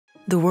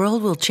The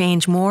world will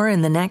change more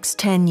in the next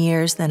 10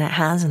 years than it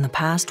has in the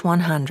past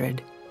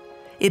 100.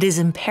 It is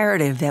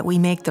imperative that we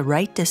make the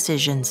right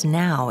decisions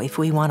now if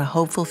we want a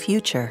hopeful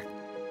future.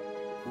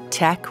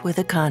 Tech with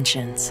a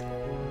conscience.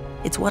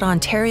 It's what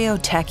Ontario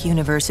Tech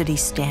University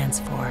stands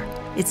for.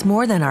 It's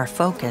more than our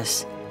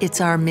focus,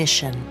 it's our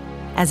mission.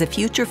 As a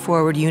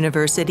future-forward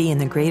university in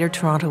the Greater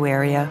Toronto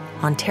Area,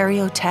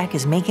 Ontario Tech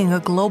is making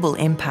a global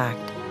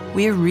impact.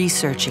 We're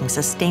researching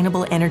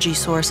sustainable energy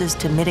sources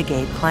to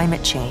mitigate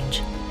climate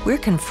change. We're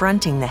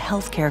confronting the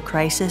healthcare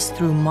crisis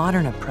through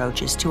modern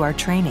approaches to our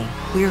training.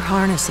 We're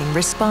harnessing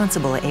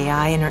responsible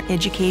AI in our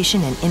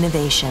education and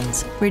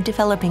innovations. We're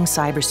developing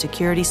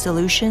cybersecurity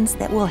solutions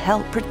that will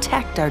help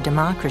protect our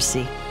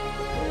democracy.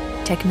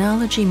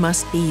 Technology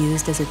must be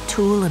used as a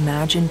tool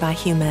imagined by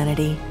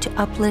humanity to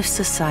uplift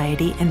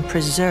society and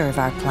preserve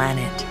our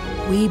planet.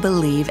 We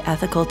believe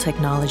ethical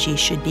technology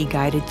should be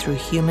guided through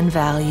human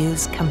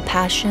values,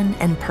 compassion,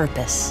 and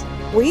purpose.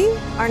 We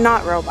are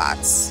not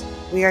robots.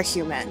 We are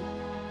human.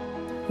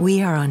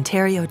 We are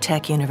Ontario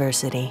Tech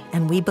University,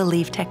 and we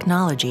believe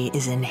technology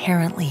is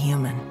inherently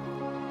human.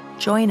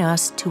 Join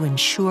us to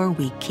ensure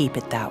we keep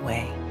it that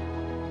way.